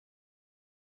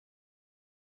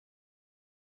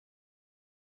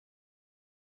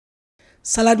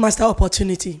Saladmaster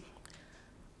opportunity.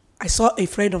 I saw a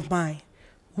friend of mine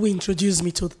who introduced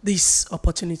me to this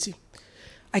opportunity.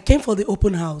 I came for the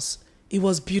open house. It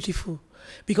was beautiful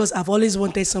because I've always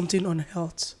wanted something on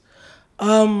health.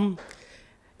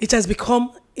 It has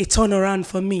become a turnaround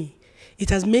for me.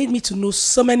 It has made me to know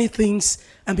so many things.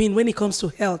 I mean, when it comes to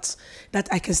health, that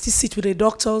I can still sit with the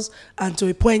doctors and to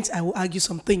a point I will argue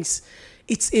some things.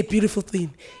 It's a beautiful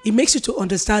thing. It makes you to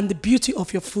understand the beauty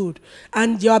of your food,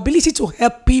 and your ability to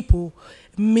help people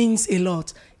means a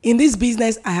lot. In this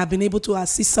business, I have been able to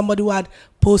assist somebody who had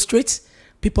prostate,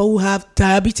 people who have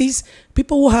diabetes,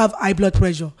 people who have high blood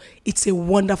pressure. It's a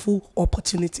wonderful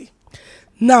opportunity.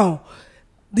 Now,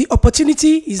 the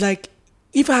opportunity is like,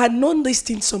 if I had known this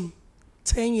thing some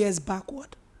 10 years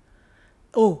backward,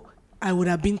 oh, I would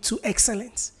have been too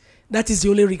excellent. That is the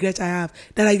only regret I have,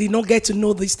 that I did not get to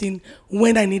know this thing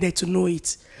when I needed to know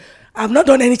it. I've not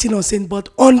done anything unseen, but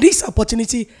on this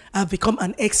opportunity, I've become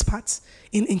an expert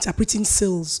in interpreting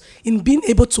sales, in being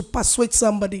able to persuade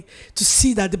somebody to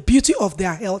see that the beauty of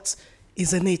their health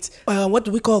is in it. What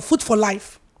do we call food for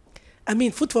life? I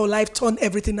mean, food for life turned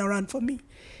everything around for me.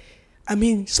 I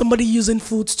mean, somebody using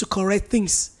foods to correct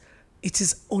things. It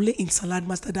is only in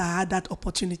Saladmaster that I had that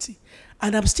opportunity.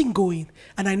 And I'm still going.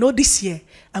 And I know this year,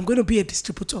 I'm going to be a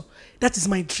distributor. That is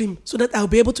my dream, so that I'll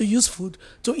be able to use food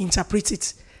to interpret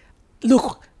it.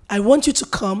 Look, I want you to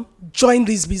come, join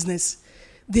this business.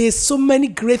 There's so many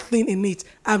great things in it.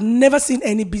 I've never seen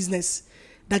any business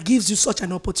that gives you such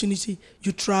an opportunity.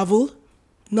 You travel.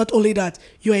 Not only that,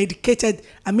 you're educated.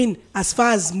 I mean, as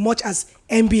far as much as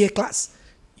MBA class,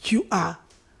 you are.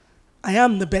 I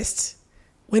am the best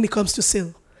when it comes to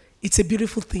sale. It's a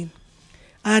beautiful thing.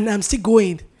 And I'm still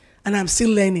going, and I'm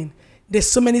still learning. There's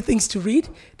so many things to read.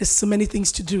 There's so many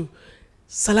things to do.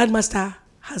 Saladmaster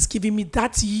has given me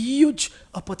that huge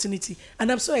opportunity,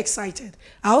 and I'm so excited.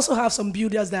 I also have some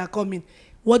builders that are coming.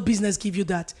 What business give you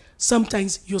that?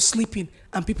 Sometimes you're sleeping,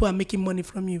 and people are making money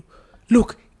from you.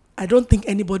 Look, I don't think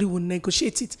anybody will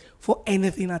negotiate it for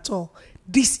anything at all.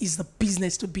 This is the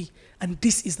business to be, and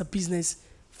this is the business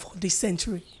for this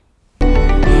century.